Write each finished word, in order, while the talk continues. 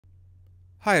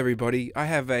Hi everybody, I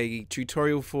have a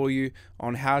tutorial for you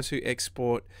on how to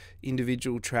export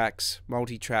individual tracks,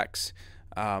 multi-tracks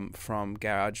from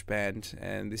GarageBand,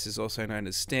 and this is also known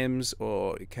as stems,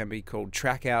 or it can be called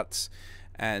trackouts.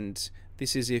 And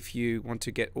this is if you want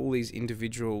to get all these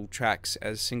individual tracks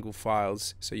as single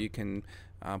files so you can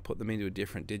put them into a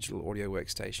different digital audio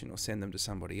workstation or send them to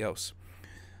somebody else.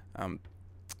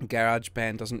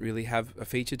 GarageBand doesn't really have a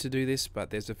feature to do this, but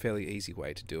there's a fairly easy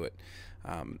way to do it.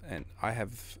 And I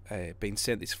have been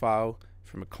sent this file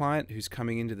from a client who's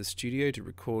coming into the studio to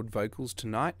record vocals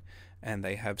tonight, and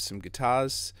they have some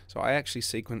guitars, so I actually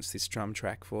sequenced this drum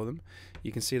track for them.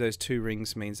 You can see those two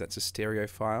rings means that's a stereo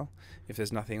file. If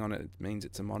there's nothing on it, it means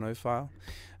it's a mono file.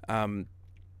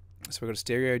 So we've got a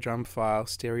stereo drum file,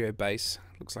 stereo bass,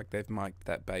 looks like they've mic'd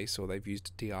that bass or they've used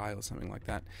a DI or something like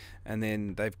that, and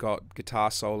then they've got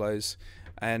guitar solos,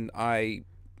 and I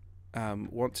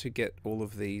want to get all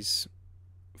of these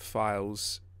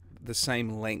files the same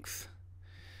length,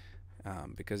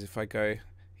 because if I go,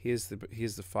 here's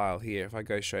the file here, if I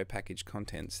go show package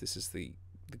contents, this is the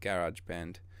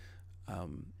GarageBand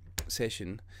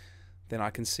session, then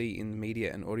I can see in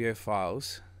media and audio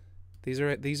files, these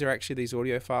are actually these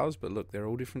audio files, but look, they're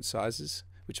all different sizes,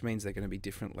 which means they're going to be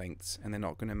different lengths, and they're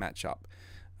not going to match up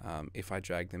if I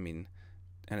drag them in,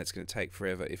 and it's going to take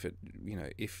forever if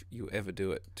you ever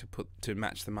do it to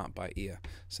match them up by ear.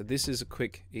 So this is a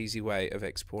quick, easy way of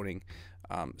exporting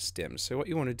stems. So what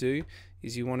you want to do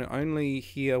is you want to only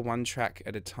hear one track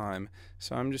at a time.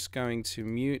 So I'm just going to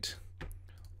mute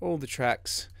all the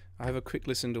tracks. I have a quick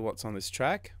listen to what's on this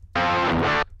track.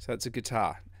 So that's a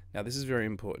guitar. Now this is very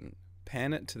important.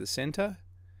 Pan it to the center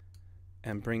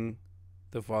and bring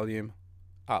the volume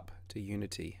up to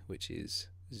unity, which is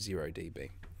 0 dB.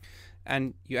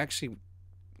 And you actually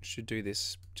should do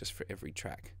this just for every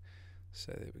track.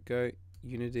 So there we go,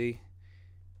 unity.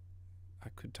 I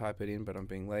could type it in, but I'm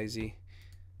being lazy.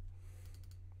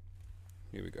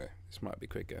 Here we go. This might be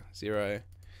quicker. 0,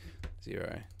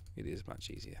 0. It is much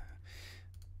easier.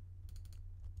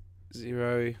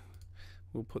 0.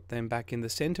 We'll put them back in the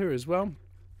center as well.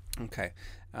 Okay.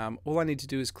 All I need to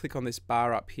do is click on this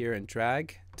bar up here and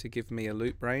drag to give me a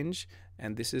loop range,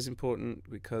 and this is important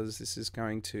because this is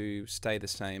going to stay the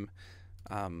same.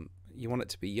 You want it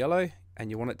to be yellow, and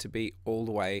you want it to be all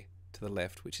the way to the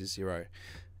left, which is 0.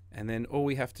 And then all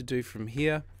we have to do from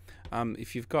here,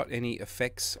 if you've got any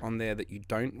effects on there that you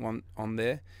don't want on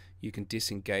there, you can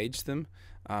disengage them,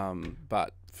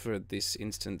 but for this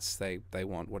instance they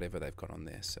want whatever they've got on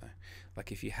there. So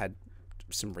like if you had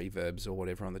some reverbs or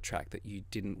whatever on the track that you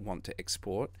didn't want to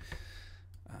export,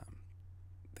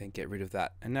 then get rid of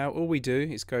that. And now all we do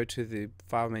is go to the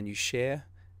file menu, share,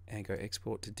 and go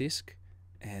export to disk,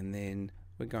 and then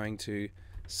we're going to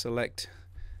select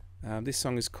this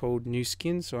song is called New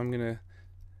Skin, so I'm going to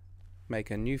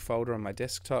make a new folder on my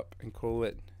desktop and call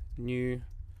it New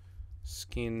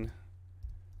Skin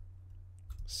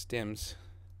Stems.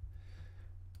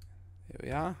 There we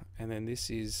are, and then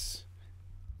this is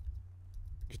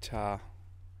guitar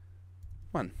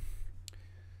 1,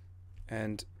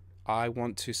 and I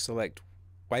want to select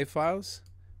WAV files,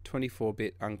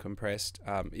 24-bit uncompressed.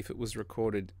 If it was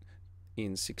recorded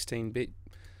in 16-bit,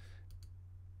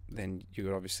 then you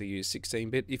would obviously use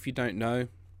 16-bit. If you don't know,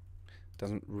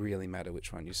 doesn't really matter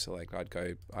which one you select.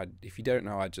 If you don't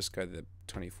know, I'd just go to the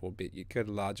 24-bit. You get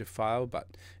a larger file, but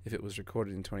if it was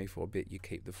recorded in 24-bit, you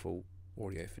keep the full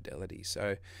audio fidelity.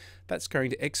 So that's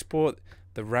going to export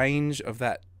the range of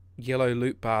that yellow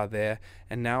loop bar there,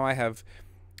 and now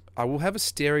I will have a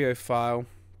stereo file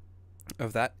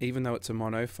of that, even though it's a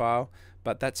mono file,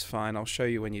 but that's fine. I'll show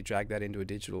you when you drag that into a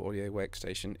digital audio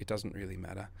workstation. It doesn't really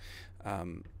matter.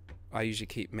 I usually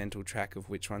keep mental track of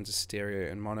which one's a stereo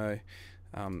and mono,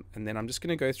 and then I'm just going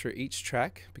to go through each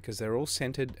track because they're all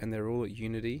centered and they're all at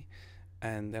unity,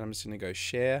 and then I'm just going to go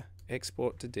share,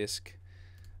 export to disk,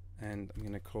 and I'm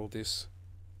going to call this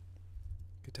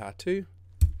guitar 2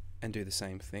 and do the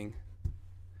same thing.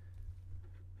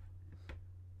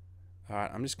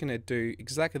 Alright, I'm just going to do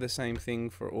exactly the same thing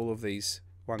for all of these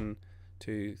 1,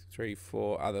 2, 3,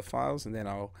 4 other files, and then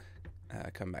I'll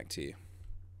come back to you.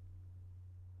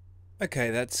 Okay,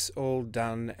 that's all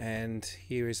done, and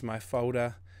here is my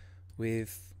folder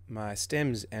with my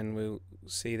stems, and we'll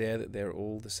see there that they're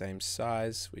all the same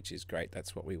size, which is great.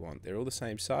 That's what we want. They're all the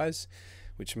same size,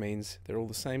 which means they're all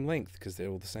the same length because they're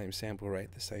all the same sample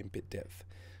rate, the same bit depth.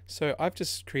 So I've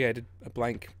just created a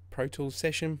blank Pro Tools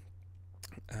session.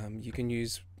 You can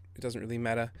use, it doesn't really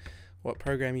matter what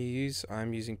program you use.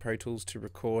 I'm using Pro Tools to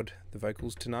record the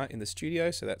vocals tonight in the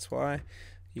studio, so that's why.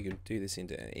 You can do this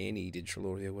into any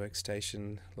digital audio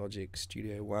workstation, Logic,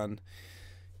 Studio One.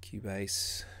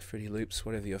 Cubase, Fruity Loops,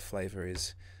 whatever your flavor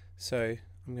is. So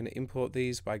I'm going to import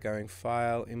these by going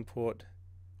File, Import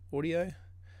Audio,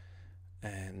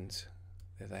 and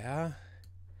there they are.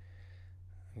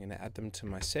 I'm going to add them to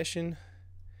my session,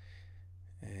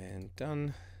 and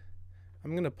done.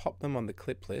 I'm going to pop them on the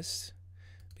clip list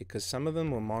because some of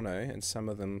them were mono and some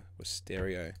of them were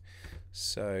stereo.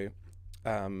 So,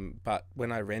 but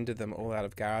when I render them all out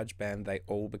of GarageBand, they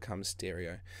all become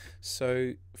stereo.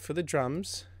 So for the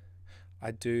drums,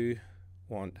 I do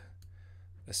want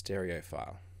a stereo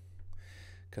file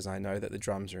because I know that the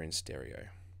drums are in stereo.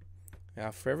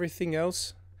 Now for everything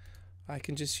else, I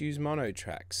can just use mono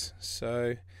tracks.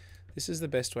 So this is the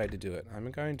best way to do it.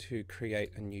 I'm going to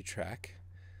create a new track.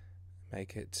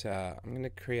 Make it, I'm going to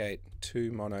create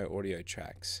 2 mono audio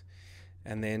tracks.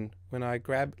 And then when I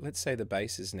grab, let's say the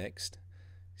bass is next,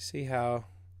 see how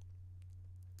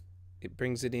it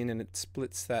brings it in and it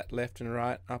splits that left and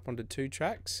right up onto 2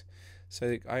 tracks.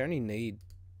 So I only need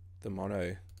the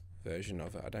mono version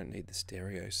of it. I don't need the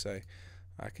stereo. So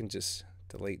I can just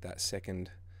delete that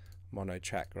second mono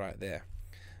track right there.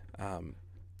 And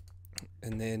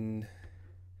then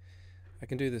I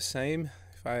can do the same.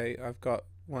 If I've got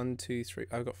 1, 2, 3,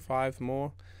 I've got 5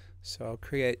 more. So I'll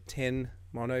create 10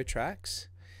 mono tracks.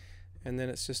 And then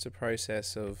it's just a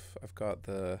process of, I've got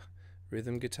the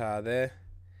rhythm guitar there.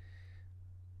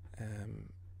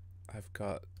 I've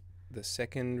got the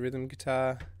second rhythm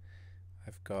guitar.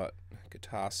 I've got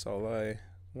guitar solo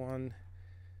 1,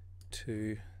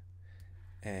 2,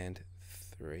 and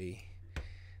 3.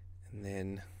 And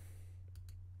then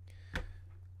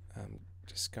I'm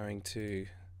just going to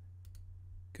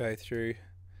go through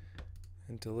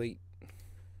and delete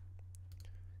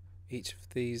each of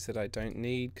these that I don't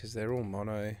need because they're all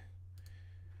mono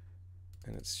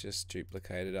and it's just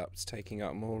duplicated up. It's taking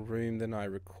up more room than I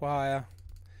require.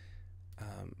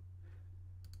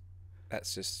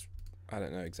 That's just, I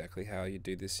don't know exactly how you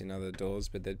do this in other DAWs,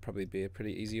 but there'd probably be a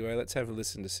pretty easy way. Let's have a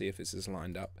listen to see if this is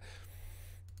lined up.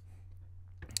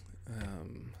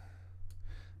 I'm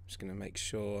just going to make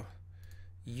sure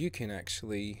you can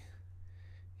actually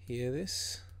hear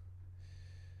this.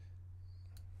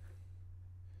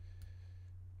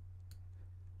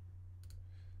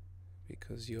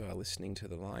 Because you are listening to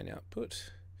the line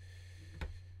output.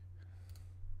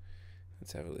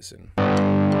 Let's have a listen.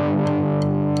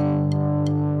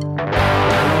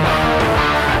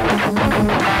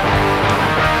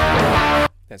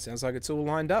 That sounds like it's all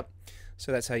lined up.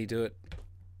 So that's how you do it,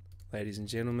 ladies and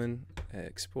gentlemen,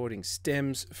 exporting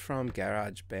stems from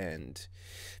GarageBand.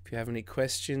 If you have any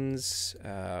questions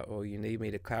or you need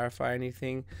me to clarify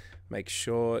anything, make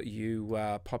sure you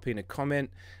pop in a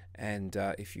comment. And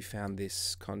if you found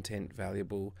this content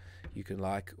valuable, you can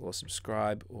like or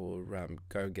subscribe or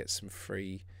go and get some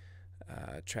free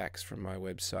tracks from my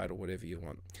website or whatever you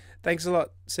want. Thanks a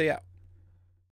lot. See ya.